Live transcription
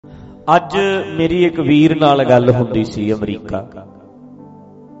ਅੱਜ ਮੇਰੀ ਇੱਕ ਵੀਰ ਨਾਲ ਗੱਲ ਹੁੰਦੀ ਸੀ ਅਮਰੀਕਾ,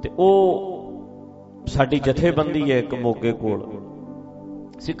 ਤੇ ਉਹ ਸਾਡੀ ਜਥੇਬੰਦੀ ਹੈ ਇੱਕ ਮੋਗੇ ਕੋਲ।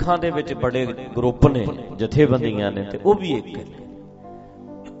 ਸਿੱਖਾਂ ਦੇ ਵਿੱਚ ਬੜੇ ਗਰੁੱਪ ਨੇ, ਜਥੇਬੰਦੀਆਂ ਨੇ, ਤੇ ਉਹ ਵੀ ਇੱਕ ਹੈ।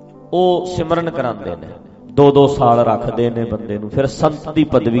 ਉਹ ਸਿਮਰਨ ਕਰਾਉਂਦੇ ਨੇ, 2-2 ਸਾਲ ਰੱਖਦੇ ਨੇ ਬੰਦੇ ਨੂੰ, ਫਿਰ ਸੰਤ ਦੀ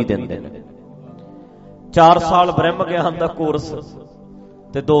ਪਦਵੀ ਦਿੰਦੇ ਨੇ। 4 ਸਾਲ ਬ੍ਰਹਮ ਗਿਆਨ ਦਾ ਕੋਰਸ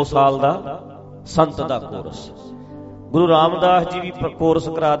ਤੇ 2 ਸਾਲ ਦਾ ਸੰਤ ਦਾ ਕੋਰਸ। ਗੁਰੂ ਰਾਮਦਾਸ ਜੀ ਵੀ ਕੋਰਸ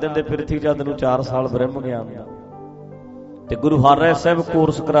ਕਰਾ ਦਿੰਦੇ ਪ੍ਰਿਥੀ ਚੰਦ ਨੂੰ 4 ਸਾਲ ਬ੍ਰਹਮ ਗਿਆਨ ਦਾ, ਤੇ ਗੁਰੂ ਹਰਿ ਸਾਹਿਬ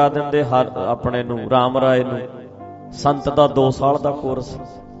ਕੋਰਸ ਕਰਾ ਦਿੰਦੇ ਆਪਣੇ ਨੂੰ ਰਾਮ ਰਾਏ ਨੂੰ ਸੰਤ ਦਾ 2 ਸਾਲ ਦਾ ਕੋਰਸ।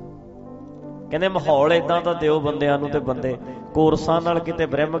 ਕਹਿੰਦੇ ਮਾਹੌਲ ਏਦਾਂ ਦਾ ਦਿਓ ਬੰਦਿਆਂ ਨੂੰ, ਤੇ ਬੰਦੇ ਕੋਰਸਾਂ ਨਾਲ ਕਿਤੇ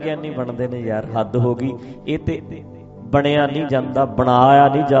ਬ੍ਰਹਮ ਗਿਆਨੀ ਬਣਦੇ ਨੇ। ਯਾਰ ਹੱਦ ਹੋ ਗਈ। ਇਹ ਤੇ ਬਣਿਆ ਨਹੀਂ ਜਾਂਦਾ, ਬਣਾਇਆ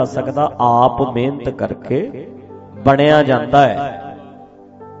ਨਹੀਂ ਜਾ ਸਕਦਾ, ਆਪ ਮਿਹਨਤ ਕਰਕੇ ਬਣਿਆ ਜਾਂਦਾ ਹੈ।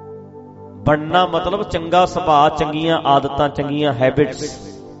 ਬਣਨਾ ਮਤਲਬ ਚੰਗਾ ਸੁਭਾਅ, ਚੰਗੀਆਂ ਆਦਤਾਂ, ਚੰਗੀਆਂ ਹੈਬਿਟਸ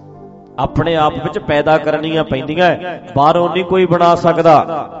ਆਪਣੇ ਆਪ ਵਿੱਚ ਪੈਦਾ ਕਰਨੀਆਂ ਪੈਂਦੀਆਂ। ਬਾਹਰੋਂ ਨਹੀਂ ਕੋਈ ਬਣਾ ਸਕਦਾ।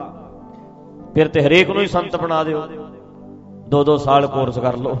 ਫਿਰ ਤੇ ਹਰੇਕ ਨੂੰ ਹੀ ਸੰਤ ਬਣਾ ਦਿਓ, 2-2 ਸਾਲ ਕੋਰਸ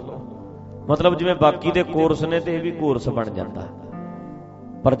ਕਰ ਲਓ। ਮਤਲਬ ਜਿਵੇਂ ਬਾਕੀ ਦੇ ਕੋਰਸ ਨੇ ਤੇ ਇਹ ਵੀ ਕੋਰਸ ਬਣ ਜਾਂਦਾ।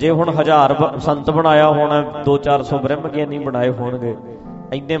 ਪਰ ਜੇ ਹੁਣ 1000 ਸੰਤ ਬਣਾਇਆ ਹੋਣਾ, 200-400 ਬ੍ਰਹਮ ਗਿਆਨੀ ਬਣਾਏ ਹੋਣਗੇ,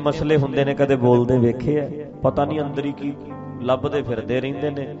 ਇੰਨੇ ਮਸਲੇ ਹੁੰਦੇ ਨੇ, ਕਦੇ ਬੋਲਦੇ ਵੇਖੇ ਆ? ਪਤਾ ਨਹੀਂ ਅੰਦਰ ਹੀ ਕੀ ਲੱਭਦੇ ਫਿਰਦੇ ਰਹਿੰਦੇ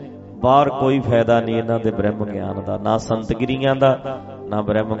ਨੇ। ਬਾਹਰ ਕੋਈ ਫਾਇਦਾ ਨਹੀਂ ਇਹਨਾਂ ਦੇ ਬ੍ਰਹਮ ਗਿਆਨ ਦਾ, ਨਾ ਸੰਤਗਿਰੀਆਂ ਦਾ, ਨਾ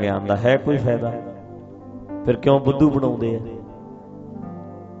ਬ੍ਰਹਮ ਗਿਆਨ ਦਾ। ਹੈ ਕੋਈ ਫਾਇਦਾ? ਫਿਰ ਕਿਉਂ ਬੁੱਧੂ ਬਣਾਉਂਦੇ ਆ?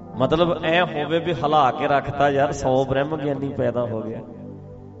 ਮਤਲਬ ਐ ਹੋਵੇ ਵੀ ਹਿਲਾ ਕੇ ਰੱਖਤਾ ਯਾਰ, 100 ਬ੍ਰਹਮ ਗਿਆਨੀ ਪੈਦਾ ਹੋ ਗਿਆ।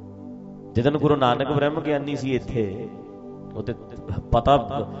 ਜਦੋਂ ਗੁਰੂ ਨਾਨਕ ਬ੍ਰਹਮ ਗਿਆਨੀ ਸੀ ਇੱਥੇ, ਉਹ ਤੇ ਪਤਾ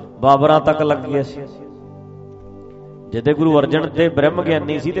ਬਾਬਰਾਂ ਤੱਕ ਲੱਗ ਗਿਆ ਸੀ। ਜਦੋਂ ਗੁਰੂ ਅਰਜਨ ਦੇ ਬ੍ਰਹਮ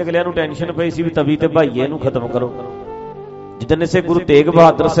ਗਿਆਨੀ ਸੀ ਤੇ ਅਗਲਿਆਂ ਨੂੰ ਟੈਨਸ਼ਨ ਪਈ ਸੀ ਵੀ ਤਵੀ ਤੇ ਭਾਈਏ ਨੂੰ ਖਤਮ ਕਰੋ। ਜਿੱਦਣ ਇਸੇ ਗੁਰੂ ਤੇਗ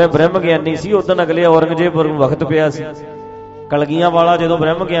ਬਹਾਦਰ ਸਾਹਿਬ ਬ੍ਰਹਮ ਗਿਆਨੀ ਸੀ, ਉਦੋਂ ਅਗਲੇ ਔਰੰਗਜ਼ੇਬ ਨੂੰ ਵਕਤ ਪਿਆ ਸੀ। ਕਲਗੀਆਂ ਵਾਲਾ ਜਦੋਂ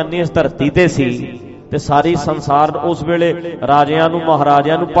ਬ੍ਰਹਮ ਗਿਆਨੀ ਇਸ ਧਰਤੀ ਤੇ ਸੀ ਤੇ ਸਾਰੀ ਸੰਸਾਰ ਉਸ ਵੇਲੇ ਰਾਜਿਆਂ ਨੂੰ,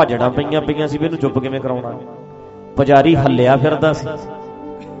 ਮਹਾਰਾਜਿਆਂ ਨੂੰ ਭਾਜੜਾਂ ਪਈਆਂ ਸੀ ਵੀ ਇਹਨੂੰ ਚੁੱਪ ਕਿਵੇਂ ਕਰਾਉਣਾ। ਪੁਜਾਰੀ ਹੱਲਿਆ ਫਿਰਦਾ ਸੀ।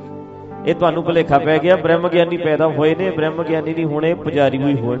 ਇਹ ਤੁਹਾਨੂੰ ਭੁਲੇਖਾ ਪੈ ਗਿਆ, ਬ੍ਰਹਮ ਗਿਆਨੀ ਪੈਦਾ ਹੋਏ ਨੇ, ਬ੍ਰਹਮ ਗਿਆਨੀ ਨਹੀਂ ਹੋਣੇ, ਪੁਜਾਰੀ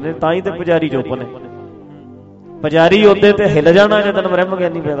ਵੀ ਹੋਏ ਨੇ। ਤਾਂ ਹੀ ਤੇ ਪੁਜਾਰੀ ਚੁੱਪ ਨੇ। ਪੁਜਾਰੀ ਉਹਦੇ ਤੇ ਹਿੱਲ ਜਾਣਾ ਜਦੋਂ ਬ੍ਰਹਮ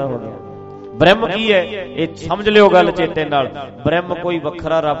ਗਿਆਨੀ ਪੈਦਾ ਹੋ ਗਿਆ। ਬ੍ਰਹਮ ਕੀ ਹੈ ਇਹ ਸਮਝ ਲਿਓ ਗੱਲ ਚੇਤੇ ਨਾਲ। ਬ੍ਰਹਮ ਕੋਈ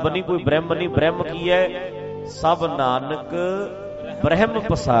ਵੱਖਰਾ ਰੱਬ ਨਹੀਂ, ਕੋਈ ਬ੍ਰਹਮ ਨਹੀਂ। ਬ੍ਰਹਮ ਕੀ ਹੈ? ਸਭ ਨਾਨਕ ਬ੍ਰਹਮ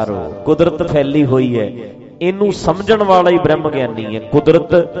ਪਸਾਰੋ, ਕੁਦਰਤ ਫੈਲੀ ਹੋਈ ਹੈ। ਇਹਨੂੰ ਸਮਝਣ ਵਾਲਾ ਹੀ ਬ੍ਰਹਮ ਗਿਆਨੀ ਹੈ।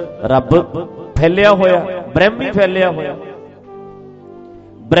 ਕੁਦਰਤ, ਰੱਬ ਫੈਲਿਆ ਹੋਇਆ, ਬ੍ਰਹਮ ਹੀ ਫੈਲਿਆ ਹੋਇਆ।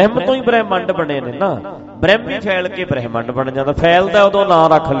 ਬ੍ਰਹਮ ਤੋਂ ਹੀ ਬ੍ਰਹਿਮੰਡ ਬਣੇ ਨੇ ਨਾ। ਬ੍ਰਹਮ ਹੀ ਫੈਲ ਕੇ ਬ੍ਰਹਿਮੰਡ ਬਣ ਜਾਂਦਾ। ਫੈਲਦਾ ਉਦੋਂ ਨਾਂ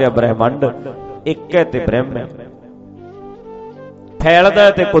ਰੱਖ ਲਿਆ ਬ੍ਰਹਿਮੰਡ। ਇੱਕ ਹੈ ਤੇ ਬ੍ਰਹਮ ਹੈ। ਫੈਲਦਾ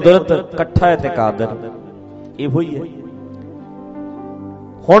ਹੈ ਤੇ ਕੁਦਰਤ, ਇਕੱਠਾ ਹੈ ਤੇ ਕਾਦਰ। ਇਹੋ ਹੀ ਹੈ।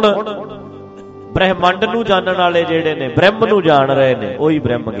 ਹੁਣ ਬ੍ਰਹਿਮੰਡ ਨੂੰ ਜਾਣਨ ਵਾਲੇ ਜਿਹੜੇ ਨੇ, ਬ੍ਰਹਮ ਨੂੰ ਜਾਣ ਰਹੇ ਨੇ, ਉਹੀ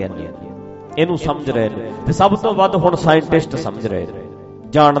ਬ੍ਰਹਮ ਗਿਆਨੀ ਨੇ। ਇਹਨੂੰ ਸਮਝ ਰਹੇ ਨੇ। ਤੇ ਸਭ ਤੋਂ ਵੱਧ ਹੁਣ ਸਾਇੰਟਿਸਟ ਸਮਝ ਰਹੇ ਨੇ,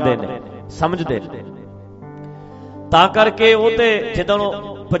 ਜਾਣਦੇ ਨੇ, ਸਮਝਦੇ ਨੇ। ਤਾਂ ਕਰਕੇ ਉਹ ਤੇ ਜਦੋਂ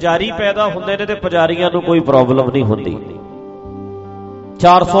ਪੁਜਾਰੀ ਪੈਦਾ ਹੁੰਦੇ ਨੇ ਤੇ ਪੁਜਾਰੀਆਂ ਨੂੰ ਕੋਈ ਪ੍ਰੋਬਲਮ ਨਹੀਂ ਹੁੰਦੀ।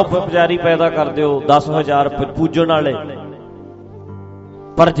 400 ਪੁਜਾਰੀ ਪੈਦਾ ਕਰ ਦਿਓ, 10,000 ਪੂਜਣ ਵਾਲੇ।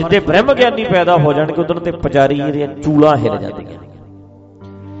 ਪਰ ਜਿੱਦੇ ਬ੍ਰਹਮ ਗਿਆਨੀ ਪੈਦਾ ਹੋ ਜਾਣਗੇ ਉਦੋਂ ਤੇ ਪੁਜਾਰੀ ਦੀਆਂ ਚੂਲਾਂ ਹਿੱਲ ਜਾਂਦੀਆਂ,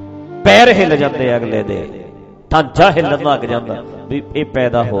 ਪੈਰ ਹਿੱਲ ਜਾਂਦੇ, ਅਗਲੇ ਦੇ ਢਾਂਚਾ ਹਿੱਲਣ ਲੱਗ ਜਾਂਦਾ ਵੀ ਇਹ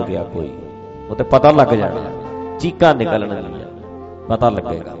ਪੈਦਾ ਹੋ ਗਿਆ ਕੋਈ। ਉਹ ਤੇ ਪਤਾ ਲੱਗ ਜਾਣਾ, ਚੀਕਾਂ ਨਿਕਲਣਗੀਆਂ, ਪਤਾ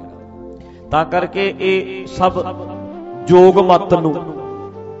ਲੱਗੇਗਾ। ਤਾਂ ਕਰਕੇ ਇਹ ਸਭ ਜੋਗ ਮਤ ਨੂੰ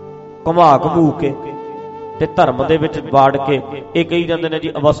ਘੁਮਾ ਘਮੂ ਕੇ ਤੇ ਧਰਮ ਦੇ ਵਿੱਚ ਵਾੜ ਕੇ ਇਹ ਕਹੀ ਜਾਂਦੇ ਨੇ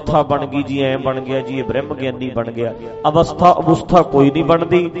ਜੀ ਅਵਸਥਾ ਬਣ ਗਈ ਜੀ, ਐ ਬਣ ਗਿਆ ਜੀ, ਇਹ ਬ੍ਰਹਮ ਗਿਆਨੀ ਬਣ ਗਿਆ। ਅਵਸਥਾ ਕੋਈ ਨਹੀਂ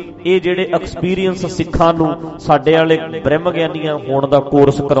ਬਣਦੀ। ਇਹ ਜਿਹੜੇ ਐਕਸਪੀਰੀਅੰਸ ਸਿੱਖਾਂ ਨੂੰ ਸਾਡੇ ਵਾਲੇ ਬ੍ਰਹਮ ਗਿਆਨੀਆਂ ਹੋਣ ਦਾ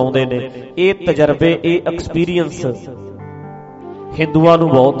ਕੋਰਸ ਕਰਾਉਂਦੇ ਨੇ, ਇਹ ਤਜਰਬੇ, ਇਹ ਐਕਸਪੀਰੀਅੰਸ ਹਿੰਦੂਆਂ ਨੂੰ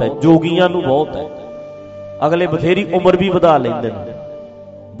ਬਹੁਤ ਹੈ, ਜੋਗੀਆਂ ਨੂੰ ਬਹੁਤ ਹੈ। ਅਗਲੇ ਬਥੇਰੀ ਉਮਰ ਵੀ ਵਧਾ ਲੈਂਦੇ ਨੇ।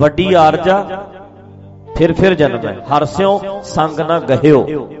 ਵੱਡੀ ਆਰਜਾ ਫਿਰ ਜਨਮ ਹੈ, ਹਰਸਿਓ ਸੰਗ ਨਾ ਗਹਿਓ।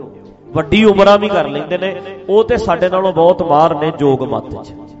 ਵੱਡੀ ਉਮਰਾਂ ਵੀ ਕਰ ਲੈਂਦੇ ਨੇ। ਉਹ ਤੇ ਸਾਡੇ ਨਾਲੋਂ ਬਹੁਤ ਮਾਹਰ ਨੇ ਜੋਗ ਮੱਤ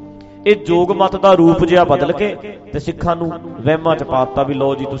 'ਚ। ਇਹ ਜੋਗ ਮੱਤ ਦਾ ਰੂਪ ਜਿਹਾ ਬਦਲ ਕੇ ਤੇ ਸਿੱਖਾਂ ਨੂੰ ਵਹਿਮਾਂ 'ਚ ਪਾਤਾ ਵੀ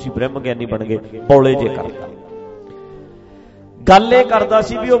ਲਓ ਜੀ ਤੁਸੀਂ ਬ੍ਰਹਮ ਗਿਆਨੀ ਬਣ ਗਏ। ਬੌਲੇ ਜੇ ਕਰਤਾ। ਗੱਲ ਇਹ ਕਰਦਾ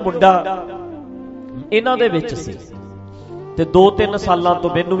ਸੀ ਵੀ ਉਹ ਮੁੰਡਾ ਇਹਨਾਂ ਦੇ ਵਿੱਚ ਸੀ ਤੇ 2-3 ਸਾਲਾਂ ਤੋਂ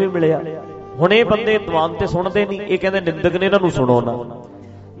ਮੈਨੂੰ ਵੀ ਮਿਲਿਆ। ਹੁਣ ਇਹ ਬੰਦੇ ਦੀਵਾਨ ਤੇ ਸੁਣਦੇ ਨਹੀਂ, ਇਹ ਕਹਿੰਦੇ ਨਿੰਦਕ ਨੇ, ਇਹਨਾਂ ਨੂੰ ਸੁਣੋ ਨਾ।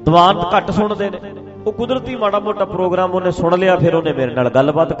 ਦੀਵਾਨ ਘੱਟ ਸੁਣਦੇ ਨੇ। ਉਹ ਕੁਦਰਤੀ ਮਾੜਾ ਮੋਟਾ ਪ੍ਰੋਗਰਾਮ ਉਹਨੇ ਸੁਣ ਲਿਆ, ਫਿਰ ਉਹਨੇ ਮੇਰੇ ਨਾਲ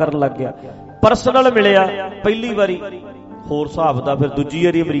ਗੱਲਬਾਤ ਕਰਨ ਲੱਗ ਗਿਆ। ਪਰਸਨਲ ਮਿਲਿਆ ਪਹਿਲੀ ਵਾਰੀ, ਹੋਰ ਹਿਸਾਬ ਦਾ। ਫਿਰ ਦੂਜੀ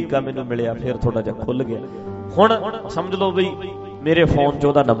ਵਾਰੀ ਅਮਰੀਕਾ ਮੈਨੂੰ ਮਿਲਿਆ, ਫਿਰ ਥੋੜਾ ਜਿਹਾ ਖੁੱਲ ਗਿਆ। ਹੁਣ ਸਮਝ ਲਓ ਬਈ ਮੇਰੇ ਫੋਨ 'ਚ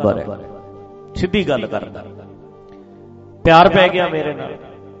ਉਹਦਾ ਨੰਬਰ ਹੈ। ਸਿੱਧੀ ਗੱਲ ਕਰਦਾ, ਪਿਆਰ ਪੈ ਗਿਆ ਮੇਰੇ ਨਾਲ,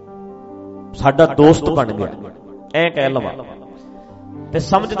 ਸਾਡਾ ਦੋਸਤ ਬਣ ਗਿਆ, ਐ ਕਹਿ ਲਵਾਂ। ਤੇ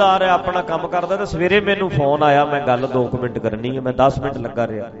ਸਮਝਦਾਰ ਹੈ, ਆਪਣਾ ਕੰਮ ਕਰਦਾ। ਤੇ ਸਵੇਰੇ ਮੈਨੂੰ ਫੋਨ ਆਇਆ, ਮੈਂ ਗੱਲ 2 ਮਿੰਟ ਕਰਨੀ ਹੈ, ਮੈਂ 10 ਮਿੰਟ ਲੱਗਾ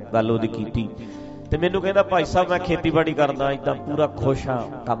ਰਿਹਾ, ਗੱਲ ਉਹਦੀ ਕੀਤੀ। ਤੇ ਮੈਨੂੰ ਕਹਿੰਦਾ ਭਾਈ ਸਾਹਿਬ ਮੈਂ ਖੇਤੀਬਾੜੀ ਕਰਦਾ, ਇੱਦਾਂ ਪੂਰਾ ਖੁਸ਼ ਹਾਂ,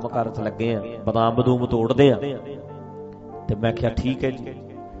 ਕੰਮ ਕਾਰ 'ਚ ਲੱਗੇ ਆ, ਬਦਾਮ ਬਦੂਮ ਤੋੜਦੇ ਆ। ਤੇ ਮੈਂ ਕਿਹਾ ਠੀਕ ਹੈ ਜੀ।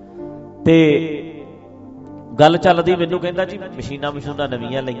 ਤੇ ਗੱਲ ਚੱਲਦੀ, ਮੈਨੂੰ ਕਹਿੰਦਾ ਜੀ ਮਸ਼ੀਨਾਂ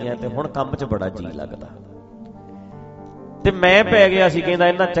ਨਵੀਆਂ ਲਈਆਂ ਤੇ ਹੁਣ ਕੰਮ 'ਚ ਬੜਾ ਜੀ ਲੱਗਦਾ। ਤੇ ਮੈਂ ਪੈ ਗਿਆ ਸੀ ਕਹਿੰਦਾ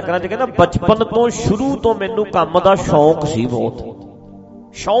ਇਹਨਾਂ ਚੱਕਰਾਂ 'ਚ। ਕਹਿੰਦਾ ਬਚਪਨ ਤੋਂ ਸ਼ੁਰੂ ਤੋਂ ਮੈਨੂੰ ਕੰਮ ਦਾ ਸ਼ੌਂਕ ਸੀ, ਬਹੁਤ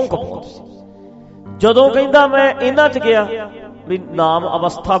ਸ਼ੌਂਕ ਬਹੁਤ ਸੀ। ਜਦੋਂ ਕਹਿੰਦਾ ਮੈਂ ਇਹਨਾਂ 'ਚ ਗਿਆ ਵੀ ਨਾਮ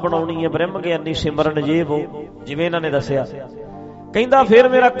ਅਵਸਥਾ ਬਣਾਉਣੀ ਹੈ, ਬ੍ਰਹਮ ਗਿਆਨੀ ਸਿਮਰਨ ਜੇ ਵੋ, ਜਿਵੇਂ ਇਹਨਾਂ ਨੇ ਦੱਸਿਆ, ਕਹਿੰਦਾ ਫਿਰ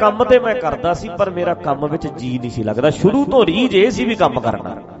ਮੇਰਾ ਕੰਮ ਤੇ ਮੈਂ ਕਰਦਾ ਸੀ, ਪਰ ਮੇਰਾ ਕੰਮ ਵਿੱਚ ਜੀ ਨਹੀਂ ਸੀ ਲੱਗਦਾ। ਸ਼ੁਰੂ ਤੋਂ ਰੀਝ ਇਹ ਸੀ ਵੀ ਕੰਮ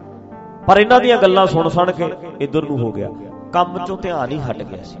ਕਰਨਾ, ਪਰ ਇਹਨਾਂ ਦੀਆਂ ਗੱਲਾਂ ਸੁਣ ਕੇ ਇੱਧਰ ਨੂੰ ਹੋ ਗਿਆ, ਕੰਮ 'ਚੋਂ ਧਿਆਨ ਹੀ ਹਟ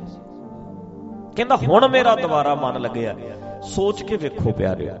ਗਿਆ ਸੀ। ਕਹਿੰਦਾ ਹੁਣ ਮੇਰਾ ਦੁਬਾਰਾ ਮਨ ਲੱਗਿਆ। ਸੋਚ ਕੇ ਵੇਖੋ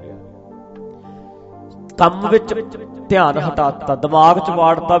ਪਿਆਰਿਓ, ਕੰਮ ਵਿੱਚ ਧਿਆਨ ਹਟਾਤਾ, ਦਿਮਾਗ 'ਚ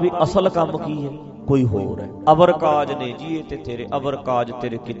ਵਾੜਤਾ ਵੀ ਅਸਲ ਕੰਮ ਕੀ ਹੈ, ਕੋਈ ਹੋਰ ਹੈ। ਅਵਰ ਕਾਜ ਨੇ ਜੀਏ ਤੇ ਤੇਰੇ, ਅਵਰ ਕਾਜ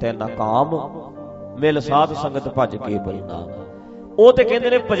ਤੇਰੇ ਕਿਤੇ ਨਾਕਾਮ, ਮਿਲ ਸਾਧ ਸੰਗਤ ਭਜ ਕੇ ਬਲਨਾਮ। ਉਹ ਤੇ ਕਹਿੰਦੇ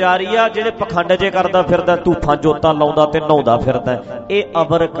ਨੇ ਪੁਜਾਰੀਆ ਜਿਹੜੇ ਪਖੰਡ ਜੇ ਕਰਦਾ ਫਿਰਦਾ, ਧੂਫਾਂ ਜੋਤਾਂ ਲਾਉਂਦਾ ਤੇ ਨਹਾਉਂਦਾ ਫਿਰਦਾ, ਇਹ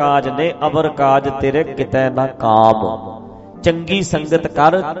ਅਵਰ ਕਾਜ ਨੇ, ਅਵਰ ਕਾਜ ਤੇਰੇ ਕਿਤੇ ਨਾਕਾਮ। ਚੰਗੀ ਸੰਗਤ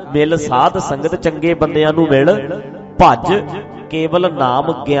ਕਰ, ਮਿਲ ਸਾਧ ਸੰਗਤ, ਚੰਗੇ ਬੰਦਿਆਂ ਨੂੰ ਮਿਲ, ਭੱਜ ਕੇਵਲ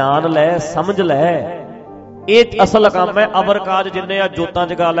ਨਾਮ ਗਿਆਨ ਲੈ, ਸਮਝ ਲੈ, ਇਹ ਅਸਲ ਕੰਮ ਹੈ। ਅਵਰ ਕਾਜ ਜਿੰਨੇ ਆ ਜੋਤਾਂ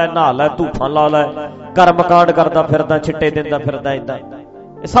ਜਗਾ ਲੈ, ਨਹਾ ਲੈ, ਧੂਫਾਂ ਲਾ ਲੈ, ਕਰਮ ਕਾਂਡ ਕਰਦਾ ਫਿਰਦਾ, ਛਿੱਟੇ ਦਿੰਦਾ ਫਿਰਦਾ, ਏਦਾਂ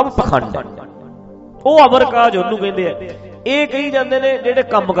ਇਹ ਸਭ ਪਖੰਡ ਹੈ। ਉਹ ਅਵਰ ਕਾਜ ਉਹਨੂੰ ਕਹਿੰਦੇ ਆ। ਇਹ ਕਹੀ ਜਾਂਦੇ ਨੇ ਜਿਹੜੇ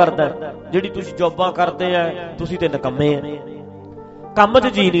ਕੰਮ ਕਰਦਾ, ਜਿਹੜੀ ਤੁਸੀਂ ਜੋਬਾਂ ਕਰਦੇ ਆ, ਤੁਸੀਂ ਤੇ ਨਿਕੰਮੇ ਆ, ਕੰਮ 'ਚ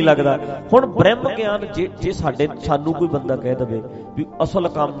ਜੀ ਨਹੀਂ ਲੱਗਦਾ। ਹੁਣ ਬ੍ਰਹਮ ਗਿਆਨ ਜੇ ਸਾਨੂੰ ਕੋਈ ਬੰਦਾ ਕਹਿ ਦੇਵੇ ਵੀ ਅਸਲ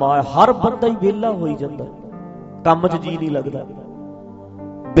ਕੰਮ ਆ, ਹਰ ਬੰਦਾ ਹੀ ਵਿਹਲਾ ਹੋਈ ਜਾਂਦਾ, ਕੰਮ 'ਚ ਜੀ ਨਹੀਂ ਲੱਗਦਾ,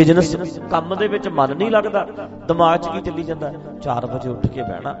 ਬਿਜ਼ਨਸ ਕੰਮ ਦੇ ਵਿੱਚ ਮਨ ਨਹੀਂ ਲੱਗਦਾ, ਦਿਮਾਗ 'ਚ ਕੀ ਚੱਲੀ ਜਾਂਦਾ, 4 ਵਜੇ ਉੱਠ ਕੇ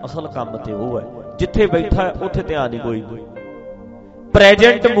ਬਹਿਣਾ, ਅਸਲ ਕੰਮ ਤੇ ਉਹ ਹੈ, ਜਿੱਥੇ ਬੈਠਾ ਉੱਥੇ ਧਿਆਨ ਹੀ ਕੋਈ ਨਹੀਂ,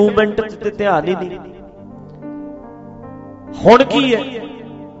 ਪ੍ਰੈਜੈਂਟ ਮੂਵਮੈਂਟ ਤੇ ਧਿਆਨ ਹੀ ਨਹੀਂ। ਹੁਣ ਕੀ ਹੈ,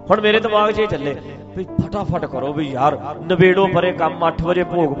 ਹੁਣ ਮੇਰੇ ਦਿਮਾਗ 'ਚ ਇਹ ਚੱਲੇ ਵੀ ਫਟਾਫਟ ਕਰੋ ਵੀ ਯਾਰ, ਨਵੇੜੋ ਪਰੇ ਕੰਮ, 8 ਵਜੇ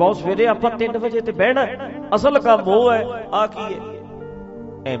ਭੋਗ ਪਾਓ, ਸਵੇਰੇ ਆਪਾਂ 3 ਵਜੇ ਤੇ ਬਹਿਣਾ, ਅਸਲ ਕੰਮ ਉਹ ਹੈ, ਆ ਕੀ ਹੈ,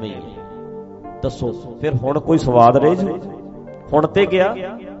 ਐਵੇਂ ਹੀ ਦੱਸੋ। ਫਿਰ ਹੁਣ ਕੋਈ ਸਵਾਦ ਰਹਿ ਜੂ? ਹੁਣ ਤੇ ਗਿਆ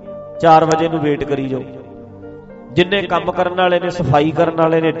 4 ਵਜੇ ਨੂੰ ਵੇਟ ਕਰੀ ਜਾਓ। ਜਿੰਨੇ ਕੰਮ ਕਰਨ ਵਾਲੇ ਨੇ, ਸਫਾਈ ਕਰਨ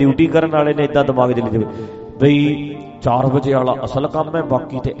ਵਾਲੇ ਨੇ, ਡਿਊਟੀ ਕਰਨ ਵਾਲੇ ਨੇ, ਏਦਾਂ ਦਿਮਾਗ 'ਚ ਲੈ ਜਾਵੇ ਬਈ 4 ਵਜੇ ਵਾਲਾ ਅਸਲ ਕੰਮ ਹੈ,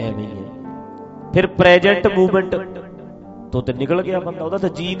 ਬਾਕੀ ਤੇ ਐਵੇਂ ਹੀ ਹੈ। ਫਿਰ ਪ੍ਰੈਜੈਂਟ ਮੂਵਮੈਂਟ ਤੋਂ ਤੇ ਨਿਕਲ ਗਿਆ ਬੰਦਾ, ਉਹਦਾ ਤਾਂ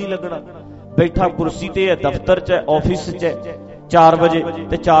ਜੀ ਨਹੀਂ ਲੱਗਣਾ। ਬੈਠਾ ਕੁਰਸੀ ਤੇ ਹੈ, ਦਫ਼ਤਰ 'ਚ ਹੈ, ਆਫਿਸ 'ਚ ਹੈ, 4 ਵਜੇ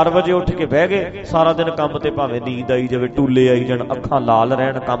ਤੇ 4 ਵਜੇ ਉੱਠ ਕੇ ਬਹਿ ਗਏ, ਸਾਰਾ ਦਿਨ ਕੰਮ ਤੇ ਭਾਵੇਂ ਨੀਂਦ ਆਈ ਜਾਵੇ, ਟੂਲੇ ਆਈ ਜਾਣ, ਅੱਖਾਂ ਲਾਲ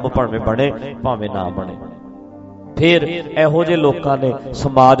ਰਹਿਣ, ਕੰਮ ਭਾਵੇਂ ਬਣੇ ਭਾਵੇਂ ਨਾ ਬਣੇ। ਫਿਰ ਇਹੋ ਜਿਹੇ ਲੋਕਾਂ ਨੇ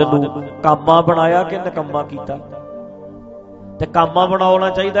ਸਮਾਜ ਨੂੰ ਕਾਮਾ ਬਣਾਇਆ ਕਿ ਨਿਕੰਮਾ ਕੀਤਾ? ਤੇ ਕਾਮਾ ਬਣਾਉਣਾ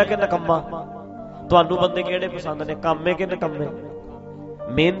ਚਾਹੀਦਾ ਕਿ ਨਿਕੰਮਾ? ਤੁਹਾਨੂੰ ਬੰਦੇ ਕਿਹੜੇ ਪਸੰਦ ਨੇ, ਕਾਮੇ ਕਿ ਨਿਕੰਮੇ,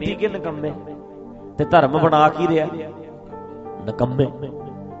 ਮਿਹਨਤੀ ਕਿ ਨਿਕੰਮੇ? ਤੇ ਧਰਮ ਬਣਾ ਕੀ ਰਿਹਾ? ਨਿਕੰਮੇ।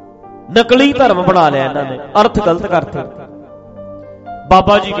 ਨਕਲੀ ਧਰਮ ਬਣਾ ਲਿਆ ਇਹਨਾਂ ਨੇ, ਅਰਥ ਗਲਤ ਕਰਤੇ।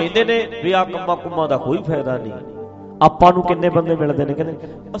 ਬਾਬਾ ਜੀ ਕਹਿੰਦੇ ਨੇ ਵੀ ਆਹ ਕੰਮਾਂ ਕੁੰਮਾਂ ਦਾ ਕੋਈ ਫਾਇਦਾ ਨਹੀਂ। ਆਪਾਂ ਨੂੰ ਕਿੰਨੇ ਬੰਦੇ ਮਿਲਦੇ ਨੇ ਕਹਿੰਦੇ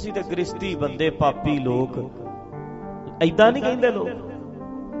ਅਸੀਂ ਤੇ ਗ੍ਰਸਤੀ ਬੰਦੇ, ਪਾਪੀ ਲੋਕ, ਏਦਾਂ ਨਹੀਂ ਕਹਿੰਦੇ ਲੋਕ।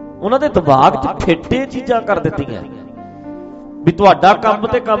 ਉਹਨਾਂ ਦੇ ਦਿਮਾਗ 'ਚ ਫਿੱਟੇ ਚੀਜ਼ਾਂ ਕਰ ਦਿੱਤੀਆਂ ਵੀ ਤੁਹਾਡਾ ਕੰਮ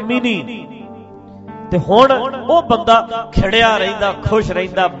ਤੇ ਕੰਮ ਹੀ ਨਹੀਂ। ਤੇ ਹੁਣ ਉਹ ਬੰਦਾ ਖਿੜਿਆ ਰਹਿੰਦਾ, ਖੁਸ਼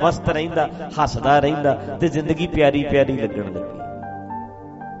ਰਹਿੰਦਾ, ਮਸਤ ਰਹਿੰਦਾ, ਹੱਸਦਾ ਰਹਿੰਦਾ, ਤੇ ਜ਼ਿੰਦਗੀ ਪਿਆਰੀ ਪਿਆਰੀ ਲੱਗਣ ਲੱਗੀ,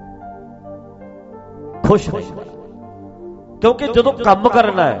 ਖੁਸ਼ ਰਹਿੰਦਾ। ਕਿਉਂਕਿ ਜਦੋਂ ਕੰਮ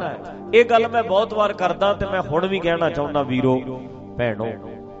ਕਰਨਾ ਹੈ, ਇਹ ਗੱਲ ਮੈਂ ਬਹੁਤ ਵਾਰ ਕਰਦਾ ਤੇ ਮੈਂ ਹੁਣ ਵੀ ਕਹਿਣਾ ਚਾਹੁੰਦਾ, ਵੀਰੋ ਭੈਣੋ,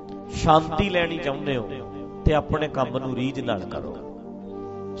 ਸ਼ਾਂਤੀ ਲੈਣੀ ਚਾਹੁੰਦੇ ਹੋ ਤੇ ਆਪਣੇ ਕੰਮ ਨੂੰ ਰੀਝ ਨਾਲ ਕਰੋ।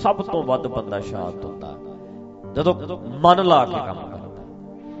 ਸਭ ਤੋਂ ਵੱਧ ਬੰਦਾ ਸ਼ਾਂਤ ਹੁੰਦਾ ਜਦੋਂ ਮਨ ਲਾ ਕੇ ਕੰਮ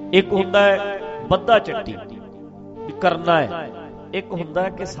ਕਰਦਾ। ਇੱਕ ਹੁੰਦਾ ਹੈ ਬੱਧਾ ਚੱਟੀ ਵੀ ਕਰਨਾ ਹੈ, ਇੱਕ ਹੁੰਦਾ ਹੈ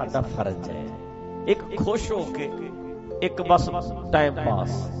ਕਿ ਸਾਡਾ ਫਰਜ਼ ਹੈ, ਇੱਕ ਖੁਸ਼ ਹੋ ਕੇ, ਇੱਕ ਬਸ ਟਾਈਮ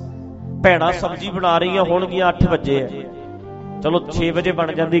ਪਾਸ। ਭੈਣਾਂ ਸਬਜ਼ੀ ਬਣਾ ਰਹੀਆਂ ਹੋਣਗੀਆਂ, 8 ਵਜੇ ਹੈ, ਚਲੋ 6 ਵਜੇ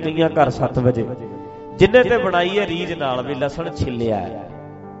ਬਣ ਜਾਂਦੀ, ਗਈਆਂ ਘਰ 7 ਵਜੇ। ਜਿੰਨੇ ਤੇ ਬਣਾਈ ਹੈ ਰੀਝ ਨਾਲ ਵੀ ਲਸਣ ਛਿੱਲਿਆ ਹੈ,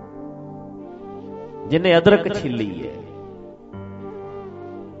 ਜਿੰਨੇ ਅਦਰਕ ਛਿੱਲੀ ਹੈ,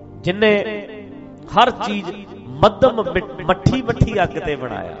 ਜਿੰਨੇ ਹਰ ਚੀਜ਼ ਮੱਧਮ ਮੱਠੀ ਮੱਠੀ ਅੱਗ ਤੇ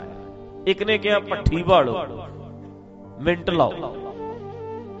ਬਣਾਇਆ। ਇੱਕ ਨੇ ਕਿਹਾ ਭੱਠੀ ਬਾਲੋ, ਮਿੰਟ ਲਾਓ,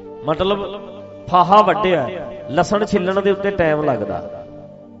 ਮਤਲਬ ਫਾਹਾ ਵੱਢਿਆ, ਲਸਣ ਛਿੱਲਣ ਦੇ ਉੱਤੇ ਟਾਈਮ ਲੱਗਦਾ।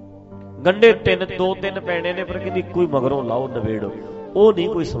 ਗੰਢੇ 2-3 ਪੈਣੇ ਨੇ, ਪਰ ਕਹਿੰਦੀ ਇੱਕੋ ਹੀ ਮਗਰੋਂ ਲਾਓ, ਨਵੇੜੋ। ਉਹ ਨਹੀਂ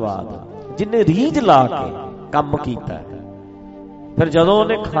ਕੋਈ ਸਵਾਦ। ਜਿੰਨੇ ਰੀਝ ਲਾ ਕੇ ਕੰਮ ਕੀਤਾ, ਫਿਰ ਜਦੋਂ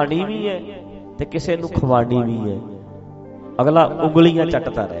ਉਹਨੇ ਖਾਣੀ ਵੀ ਹੈ ਤੇ ਕਿਸੇ ਨੂੰ ਖਵਾਣੀ ਵੀ ਹੈ, ਅਗਲਾ ਉਂਗਲੀਆਂ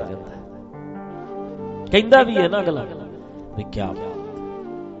ਚੱਟਦਾ ਰਹਿ ਜਾਂਦਾ। ਕਹਿੰਦਾ ਵੀ ਹੈ ਨਾ ਅਗਲਾ ਵੀ ਕਿਆ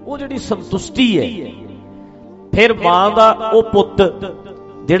ਉਹ ਜਿਹੜੀ ਸੰਤੁਸ਼ਟੀ ਹੈ। ਫਿਰ ਮਾਂ ਦਾ ਉਹ ਪੁੱਤ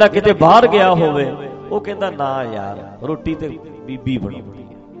ਜਿਹੜਾ ਕਿਤੇ ਬਾਹਰ ਗਿਆ ਹੋਵੇ, ਉਹ ਕਹਿੰਦਾ ਨਾ ਯਾਰ, ਰੋਟੀ ਤੇ ਬੀਬੀ ਬਣਾਉਂਦੀ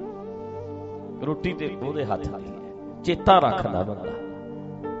ਹੈ, ਰੋਟੀ ਤੇ ਉਹਦੇ ਹੱਥ ਦੀ ਹੈ। ਚੇਤਾ ਰੱਖਦਾ ਬੰਦਾ,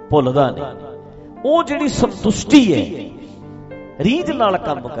 ਭੁੱਲਦਾ ਨਹੀਂ। ਉਹ ਜਿਹੜੀ ਸੰਤੁਸ਼ਟੀ ਹੈ ਰੀਝ ਨਾਲ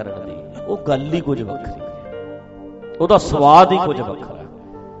ਕੰਮ ਕਰਨ ਦੀ, ਉਹ ਗੱਲ ਹੀ ਕੁਝ ਵੱਖਰੀ ਹੈ, ਉਹਦਾ ਸਵਾਦ ਹੀ ਕੁਝ ਵੱਖਰਾ।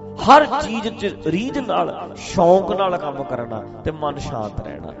 ਹਰ ਚੀਜ਼ 'ਚ ਰੀਝ ਨਾਲ, ਸ਼ੌਂਕ ਨਾਲ ਕੰਮ ਕਰਨਾ ਤੇ ਮਨ ਸ਼ਾਂਤ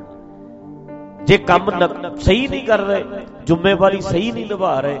ਰਹਿਣਾ। ਜੇ ਕੰਮ ਸਹੀ ਨਹੀਂ ਕਰ ਰਹੇ, ਜ਼ਿੰਮੇਵਾਰੀ ਸਹੀ ਨਹੀਂ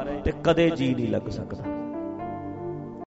ਨਿਭਾ ਰਹੇ, ਤੇ ਕਦੇ ਜੀ ਨਹੀਂ ਲੱਗ ਸਕਦਾ।